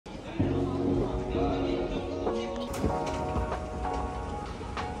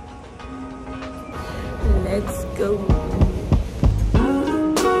let's go.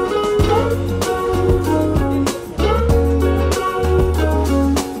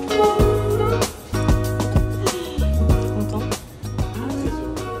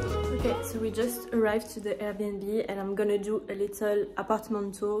 Just arrived to the Airbnb and I'm gonna do a little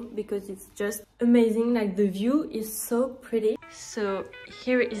apartment tour because it's just amazing. Like, the view is so pretty. So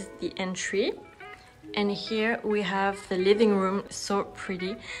here is the entry and here we have the living room, so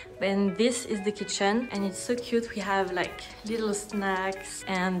pretty. And this is the kitchen and it's so cute. We have like little snacks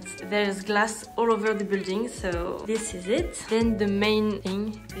and there's glass all over the building, so this is it. Then the main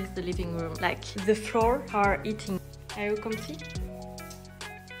thing is the living room. Like, the floor are eating. Are you comfy?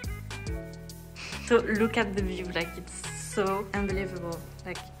 So look at the view, like it's so unbelievable,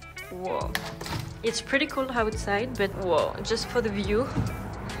 like whoa. It's pretty cold outside, but whoa, just for the view,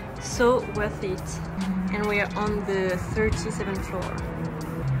 so worth it. And we are on the 37th floor.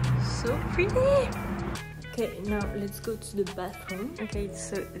 So pretty. Okay, now let's go to the bathroom. Okay,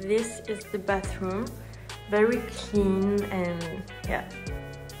 so this is the bathroom, very clean and yeah,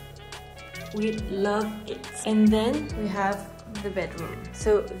 we love it. And then we have the bedroom.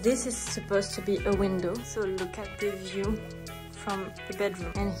 So this is supposed to be a window, so look at the view from the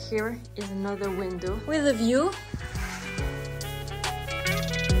bedroom. And here is another window with a view.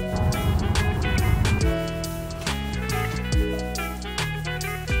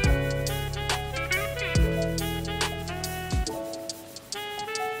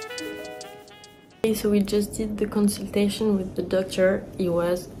 Okay, so we just did the consultation with the doctor. He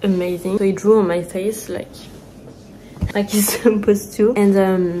was amazing. So he drew on my face like he's supposed to,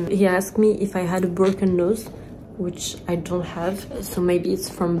 and he asked me if I had a broken nose, which I don't have, so maybe it's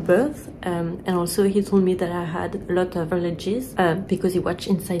from birth. And also he told me that I had a lot of allergies because he watched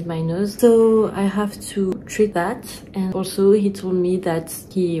inside my nose, so I have to treat that. And also he told me that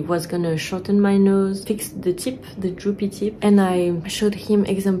he was gonna shorten my nose, fix the tip, the droopy tip, and I showed him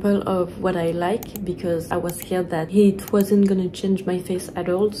example of what I like because I was scared that it wasn't gonna change my face at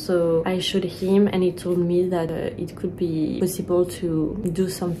all. So I showed him and he told me that it could be possible to do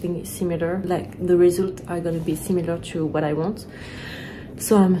something similar, like the results are gonna be similar to what I want.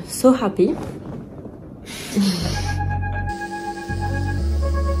 So I'm so happy.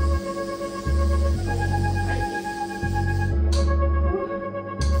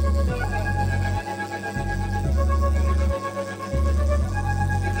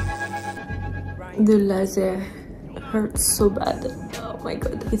 The laser hurts so bad. Oh my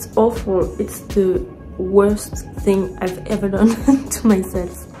god, it's awful. It's the worst thing I've ever done to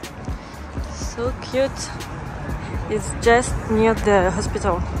myself. So cute. It's just near the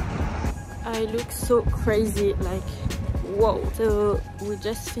hospital. I look so crazy, like whoa. So we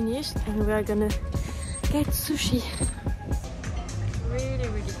just finished and we are gonna get sushi.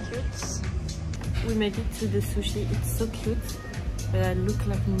 Really cute. We made it to the sushi. It's so cute, but I look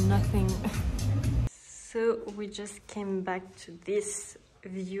like nothing. So we just came back to this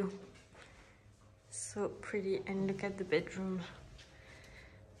view. So pretty, and look at the bedroom.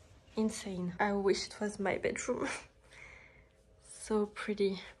 Insane. I wish it was my bedroom. So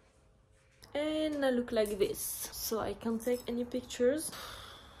pretty. And I look like this, so I can't take any pictures.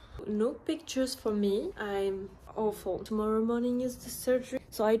 No pictures for me. I'm awful. Tomorrow morning is the surgery,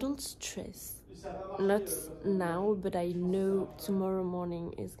 so I don't stress. Not now, but I know tomorrow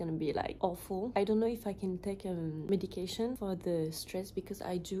morning is gonna be like awful. I don't know if I can take medication for the stress because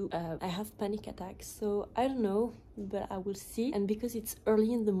I have panic attacks, so I don't know, but I will see. And because it's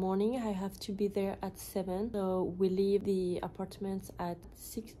early in the morning, I have to be there at 7, so we leave the apartment at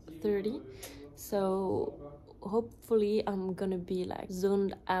 6:30. So hopefully I'm gonna be like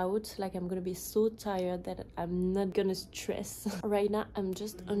zoned out, like I'm gonna be so tired that I'm not gonna stress. Right now I'm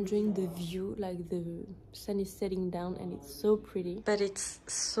just enjoying the view, like the sun is setting down and it's so pretty, but it's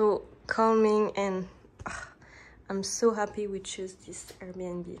so calming. And I'm so happy we chose this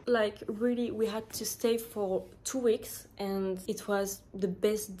Airbnb. Like really, we had to stay for 2 weeks and it was the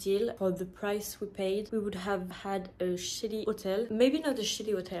best deal for the price we paid. We would have had a shitty hotel, maybe not a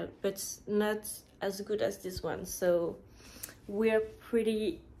shitty hotel, but not as good as this one. So we're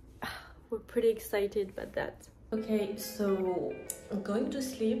pretty excited about that. Okay, so I'm going to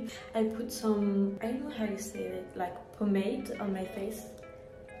sleep. I put some, I don't know how you say it, like pomade on my face,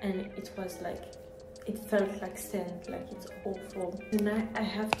 and it was like, it felt like sand, like it's awful. Now I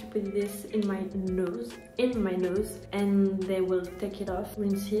have to put this in my nose, and they will take it off,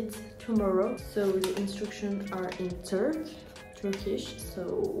 rinse it tomorrow. So the instructions are in Turkish,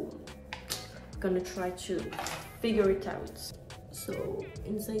 so gonna try to figure it out. So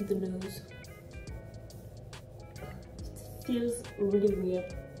inside the nose, it feels really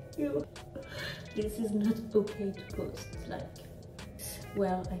weird. This is not okay to post. Like,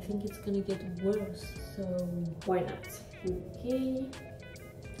 well, I think it's gonna get worse, so why not? Okay.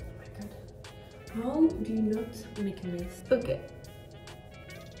 Oh my god. How do you not make a mess? Okay.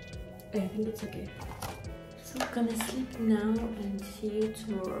 I think it's okay. So I'm gonna sleep now and see you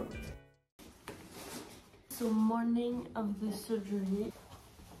tomorrow. So morning of the surgery,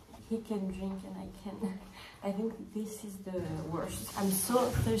 he can drink and I can. I think this is the worst. I'm so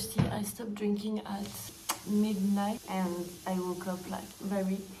thirsty. I stopped drinking at midnight and I woke up like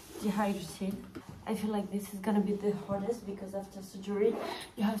very dehydrated. I feel like this is gonna be the hardest because after surgery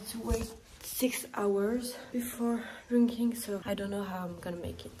you have to wait 6 hours before drinking, so I don't know how I'm gonna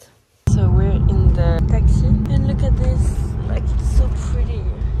make it. So we're in the taxi and look at this, like it's so pretty,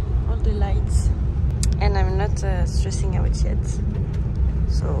 all the lights, and I'm not stressing out yet,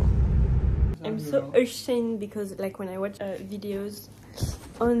 so I'm so ashamed because like when I watch videos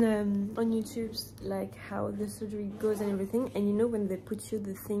on YouTube, like how the surgery goes and everything, and you know when they put you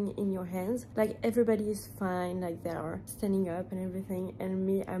the thing in your hands, like everybody is fine, like they are standing up and everything, and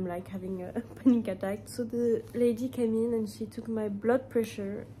me, I'm like having a panic attack. So the lady came in and she took my blood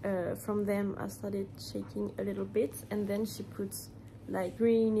pressure from them. I started shaking a little bit, and then she puts like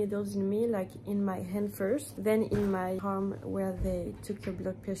 3 needles in me, like in my hand first, then in my arm where they took your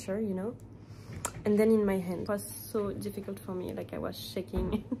blood pressure, you know, and then in my hand. It was so difficult for me, like I was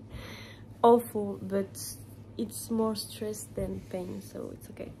shaking. Awful, but it's more stress than pain, so it's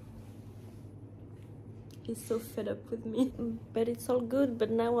okay. He's so fed up with me, but it's all good. But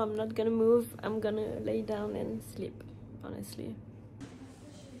now I'm not gonna move. I'm gonna lay down and sleep, honestly.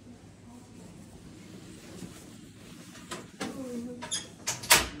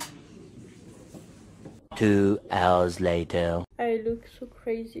 2 hours later. I look so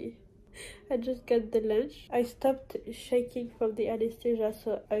crazy. I just got the lunch. I stopped shaking from the anesthesia,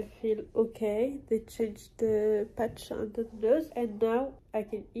 so I feel okay. They changed the patch under the nose and now I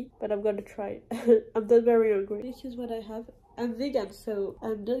can eat, but I'm gonna try. I'm not very hungry. This is what I have. I'm vegan, so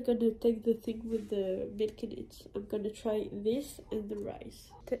I'm not gonna take the thing with the milk in it. I'm gonna try this and the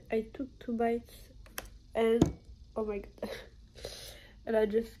rice. I took 2 bites and oh my god. And I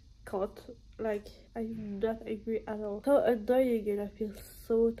just can't. Like, I'm not angry at all. So annoying, and I feel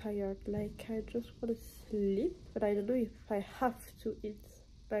so tired. Like, I just want to sleep, but I don't know if I have to eat.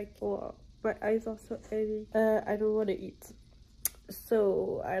 Like, oh, my eyes are so heavy. I don't want to eat,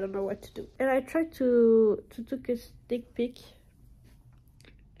 so I don't know what to do. And I tried to take a sneak peek,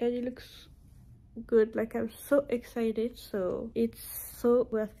 and it looks good. Like, I'm so excited, so it's so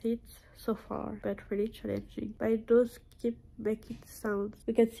worth it so far, but really challenging. My nose keep making sounds.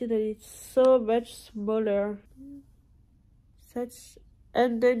 You can see that it's so much smaller. Such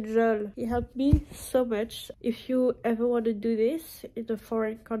an angel. He helped me so much. If you ever want to do this in a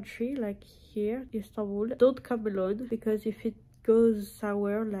foreign country like here, Istanbul, don't come alone, because if it goes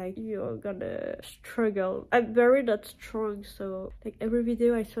sour, like, you're gonna struggle. I'm very not strong, so like every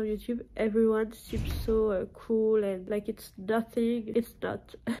video I saw on YouTube, everyone seems so cool and like it's nothing. It's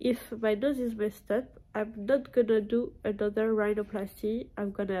not. If my nose is messed up, I'm not gonna do another rhinoplasty.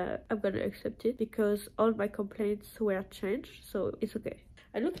 I'm gonna accept it because all my complaints were changed, so it's okay.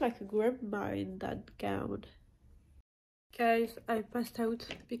 I look like a grandma in that gown. Guys, I passed out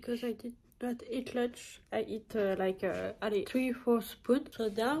because I did not eat lunch. I eat like 3-4 spoons. So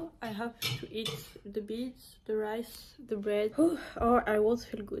now I have to eat the beans, the rice, the bread, or I won't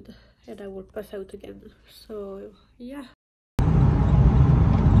feel good and I will pass out again. So yeah.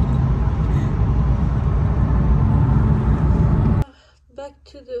 Back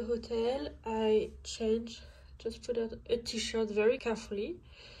to the hotel. I changed, just put on a t-shirt very carefully.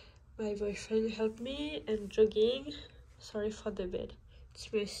 My boyfriend helped me, and jogging. Sorry for the bed,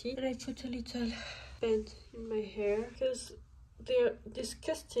 it's messy. And I put a little band in my hair because they're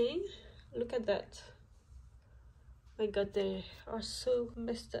disgusting. Look at that. My god, they are so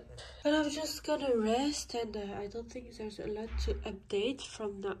messed up. But I'm just gonna rest, and I don't think there's a lot to update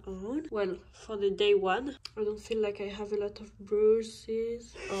from now on. Well, for the day 1, I don't feel like I have a lot of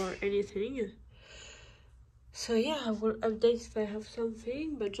bruises or anything. So yeah, I will update if I have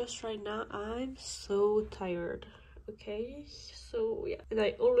something, but just right now I'm so tired. Okay, so yeah, and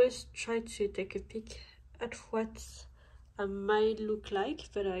I always try to take a peek at what I might look like,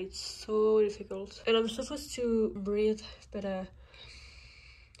 but it's so difficult. And I'm supposed to breathe, but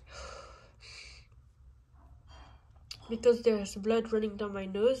because there's blood running down my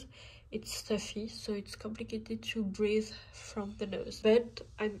nose, it's stuffy, so it's complicated to breathe from the nose. But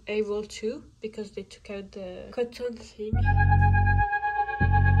I'm able to, because they took out the cotton thing.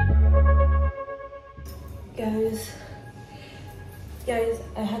 Guys,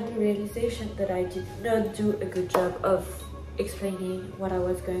 I had the realization that I did not do a good job of explaining what I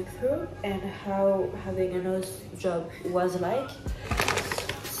was going through and how having a nose job was like.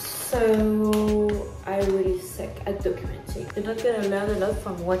 So I really suck at documenting. You're not gonna learn a lot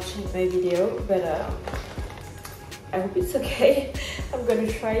from watching my video, but I hope it's okay. I'm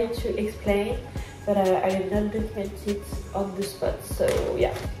gonna try to explain, but I did not document it on the spot. So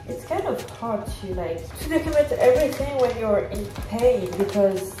yeah, it's kind of hard to document everything when you're in pain,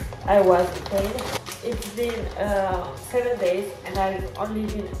 because I was in pain. It's been 7 days and I've only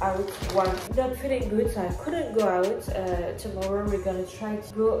been out once. Not feeling good, so I couldn't go out. Tomorrow we're gonna try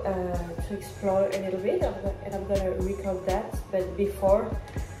to go to explore a little bit, and I'm gonna record that. But before,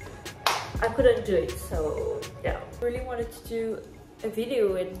 I couldn't do it. So yeah, I really wanted to do a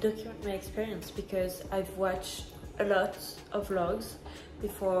video and document my experience, because I've watched a lot of vlogs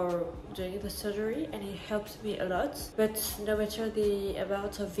before doing the surgery and it helped me a lot. But no matter the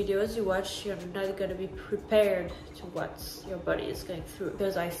amount of videos you watch, you're not gonna be prepared to what your body is going through,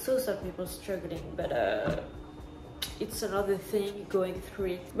 because I saw some people struggling, but it's another thing going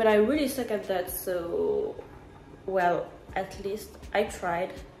through it. But I really suck at that, so well, at least I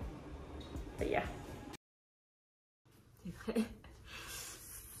tried. But yeah.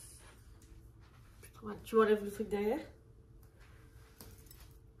 Tu m'enlèves le truc derrière?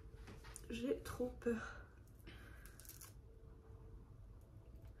 J'ai trop peur.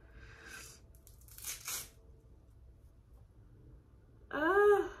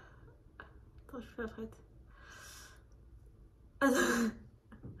 Ah! Attends, je fais la frette. Attends.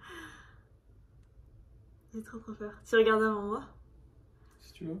 J'ai trop peur. Tu regardes avant moi?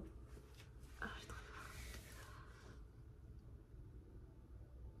 Si tu veux. Ah, j'ai trop peur.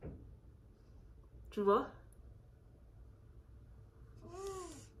 Tu vois?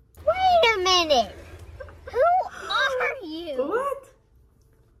 Wait a minute! Who are you? What?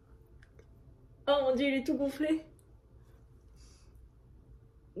 Oh mon dieu, il est tout gonflé.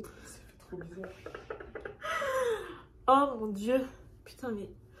 Ça fait trop bizarre. Oh mon dieu. Putain, mais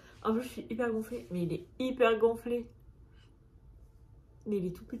en plus je suis hyper gonflée. Mais il est hyper gonflé. Mais il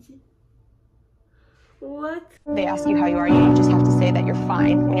est tout petit. What? They ask you how you are, you just have to say that you're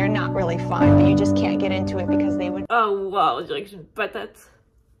fine when you're not really fine, but you just can't get into it because they would. Oh wow, on dirait que j'ai une patate.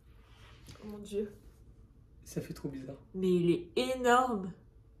 Oh mon dieu. Ça fait trop bizarre. Mais il est énorme.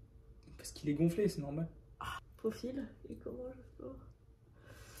 Parce qu'il est gonflé, c'est normal. Profil. Et comment je sors?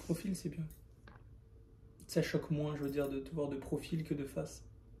 Profil, c'est bien. Ça choque moins, je veux dire, de te voir de profil que de face.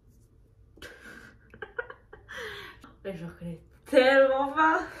 Mais je reconnais tellement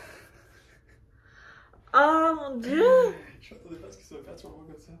pas. Oh mon dieu. Je m'attendais pas à ce que ça va perturbant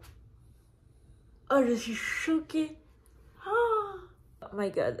comme ça. Oh, je suis choquée. Oh my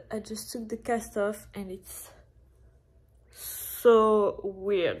god, I just took the cast off and it's so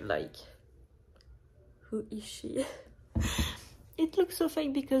weird. Like, who is she? It looks so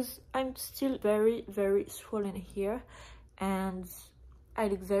fake because I'm still very swollen here and I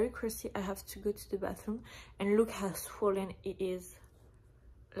look very crusty. I have to go to the bathroom and look how swollen it is.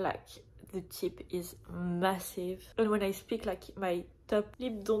 Like, the tip is massive, and when I speak, like, my top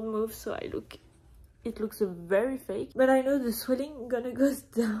lip don't move, so it looks very fake, but I know the swelling gonna go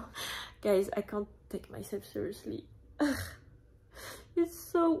down. Guys, I can't take myself seriously. It's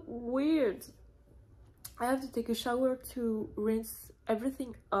so weird. I have to take a shower to rinse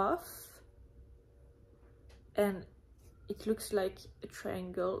everything off, and it looks like a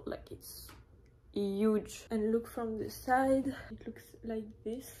triangle, like it's huge. And look from the side, it looks like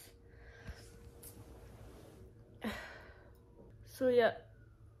this. So yeah,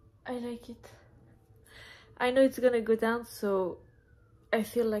 I like it. I know it's gonna go down, so I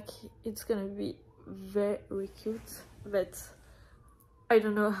feel like it's gonna be very cute, but I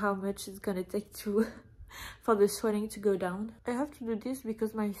don't know how much it's gonna take to for the swelling to go down. I have to do this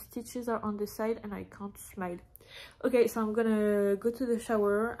because my stitches are on the side and I can't smile. Okay, so I'm gonna go to the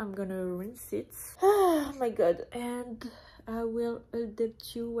shower, I'm gonna rinse it. Oh my god, and I will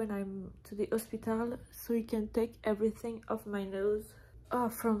update you when I'm to the hospital so you can take everything off my nose. Oh,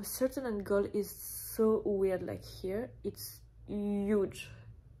 from certain angle is so weird, like here it's huge,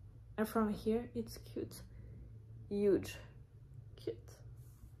 and from here it's cute. Huge. Cute.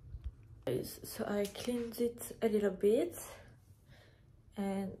 Guys, so I cleaned it a little bit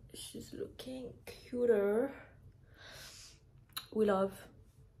and she's looking cuter. We love.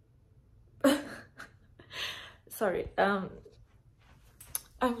 Sorry, I'm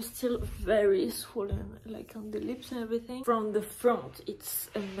still very swollen, like on the lips and everything. From the front it's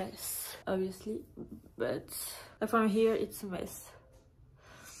a mess, obviously, but from here it's a mess.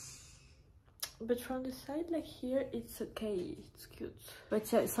 but from the side, like here, it's okay, it's cute.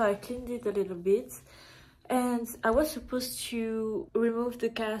 But yeah, so I cleaned it a little bit, and I was supposed to remove the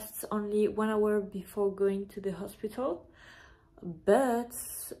casts only 1 hour before going to the hospital, but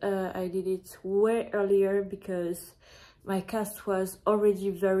I did it way earlier because my cast was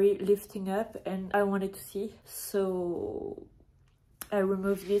already very lifting up and I wanted to see, so I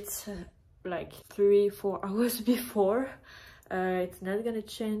removed it like 3-4 hours before. It's not gonna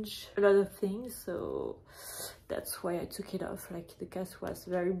change a lot of things, so that's why I took it off. Like, the cast was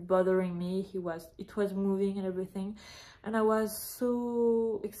very bothering me, it was moving and everything, and I was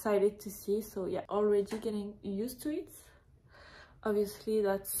so excited to see. So yeah, already getting used to it. Obviously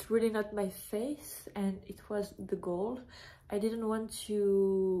that's really not my face, and it was the goal. I didn't want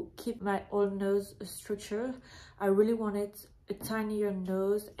to keep my old nose structure. I really wanted a tinier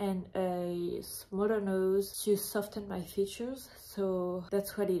nose and a smaller nose to soften my features, so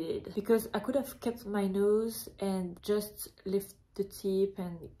that's what I did. Because I could have kept my nose and just lift the tip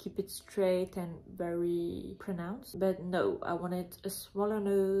and keep it straight and very pronounced, but no, I wanted a smaller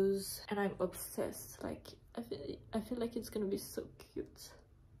nose, and I'm obsessed. Like, I feel like it's gonna be so cute.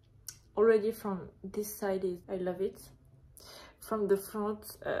 Already from this side, I love it. From the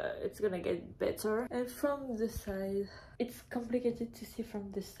front, it's gonna get better, and from the side, it's complicated to see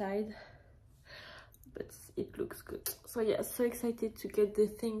from the side, but it looks good. So yeah, so excited to get the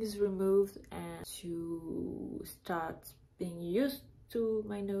things removed and to start being used to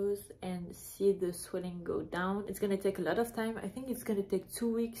my nose and see the swelling go down. It's gonna take a lot of time. I think it's gonna take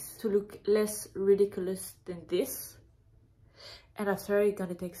 2 weeks to look less ridiculous than this, and after it's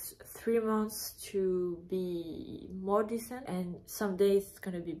gonna take 3 months to be more decent, and some days it's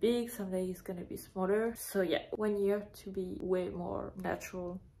gonna be big, some days it's gonna be smaller. So yeah, 1 year to be way more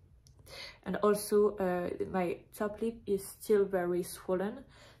natural. And also my top lip is still very swollen,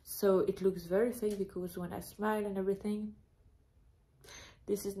 so it looks very fake because when I smile and everything,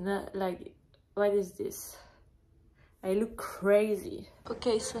 this is not like, what is this? I look crazy.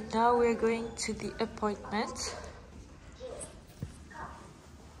 Okay, so now we're going to the appointment.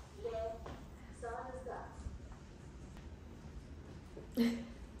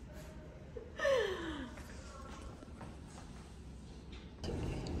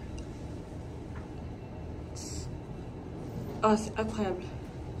 Oh, c'est incroyable.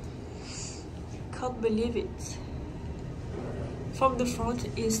 Can't believe it. From the front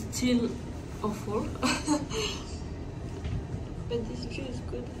is still awful. But this view is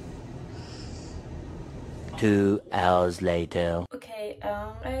good. 2 hours later. Okay,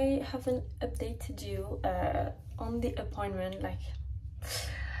 I haven't updated you on the appointment. Like,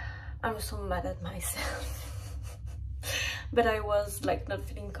 I'm so mad at myself. But I was like not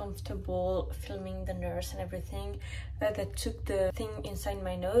feeling comfortable filming the nurse and everything. They took the thing inside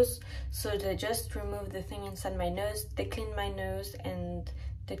my nose, so they just removed the thing inside my nose, they cleaned my nose, and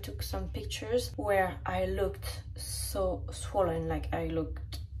they took some pictures where I looked so swollen, like I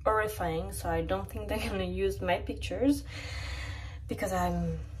looked horrifying. So I don't think they're gonna use my pictures because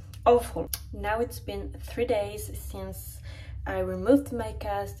I'm awful. Now it's been 3 days since I removed my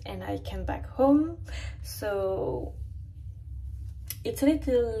cast and I came back home, so it's a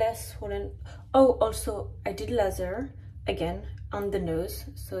little less swollen. Oh, also I did laser again on the nose,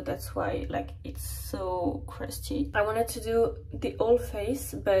 so that's why like it's so crusty. I wanted to do the whole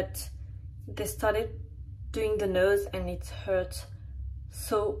face, but they started doing the nose and it hurt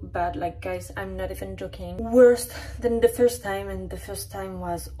so bad. Like, guys, I'm not even joking, worse than the first time, and the first time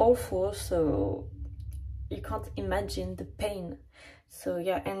was awful, so you can't imagine the pain. So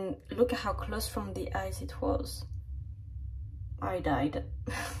yeah, and look at how close from the eyes it was. I died.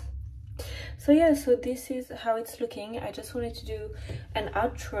 So yeah, so this is how it's looking. I just wanted to do an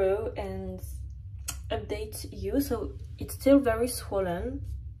outro and update you. So it's still very swollen,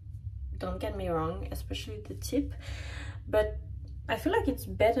 don't get me wrong, especially the tip, but I feel like it's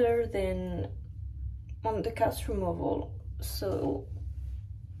better than on the cast removal. So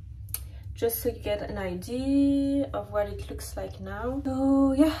just so you get an idea of what it looks like now.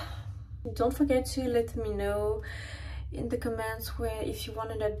 So yeah, don't forget to let me know in the comments where if you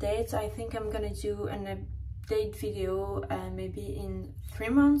want an update. I think I'm gonna do an update video maybe in 3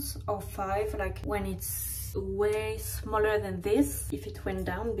 months or 5, like when it's way smaller than this, if it went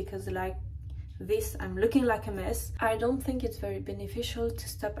down, because like this I'm looking like a mess. I don't think it's very beneficial to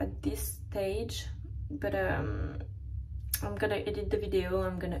stop at this stage, but I'm gonna edit the video,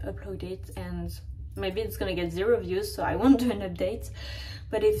 I'm gonna upload it, and maybe it's gonna get 0 views, so I won't do an update.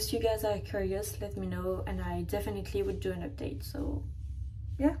 But if you guys are curious, let me know, and I definitely would do an update. So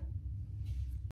yeah.